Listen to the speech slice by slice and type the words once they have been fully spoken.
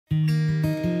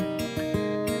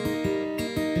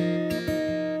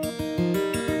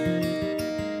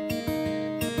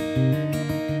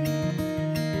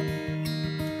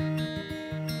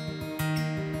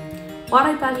What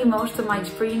I value most of my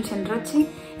experience in Roche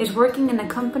is working in a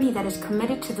company that is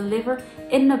committed to deliver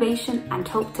innovation and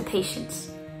hope to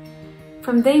patients.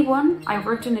 From day one, I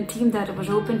worked in a team that was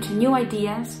open to new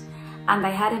ideas, and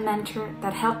I had a mentor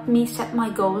that helped me set my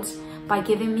goals by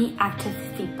giving me active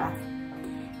feedback.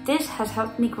 This has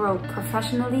helped me grow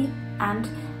professionally and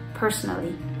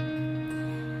personally.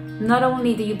 Not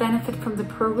only do you benefit from the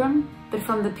program, but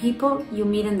from the people you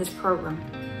meet in this program.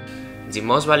 The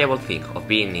most valuable thing of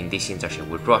being in this internship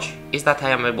with Roche is that I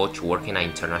am able to work in an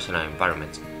international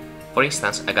environment. For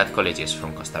instance, I got colleagues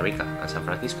from Costa Rica and San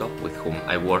Francisco with whom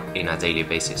I work in a daily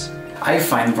basis. I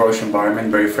find Roche environment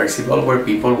very flexible, where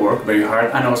people work very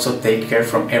hard and also take care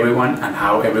from everyone and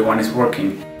how everyone is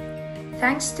working.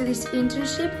 Thanks to this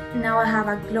internship, now I have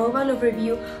a global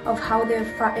overview of how the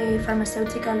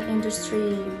pharmaceutical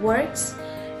industry works.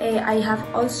 I have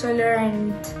also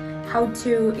learned how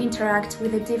to interact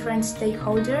with the different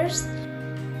stakeholders.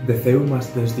 The THEU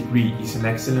Master's degree is an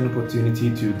excellent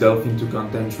opportunity to delve into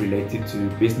content related to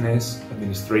business,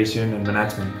 administration and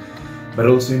management, but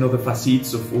also in other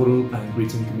facets of oral and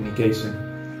written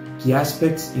communication. Key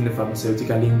aspects in the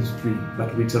pharmaceutical industry,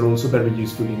 but which are also very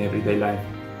useful in everyday life.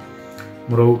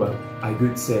 Moreover, I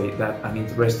would say that an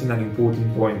interesting and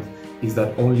important point is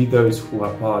that only those who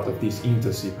are part of this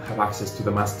internship have access to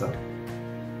the master.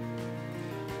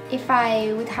 If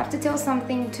I would have to tell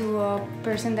something to a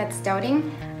person that's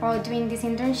doubting while doing this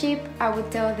internship, I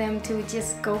would tell them to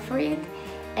just go for it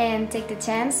and take the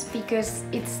chance, because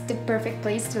it's the perfect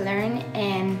place to learn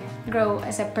and grow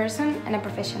as a person and a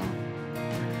professional.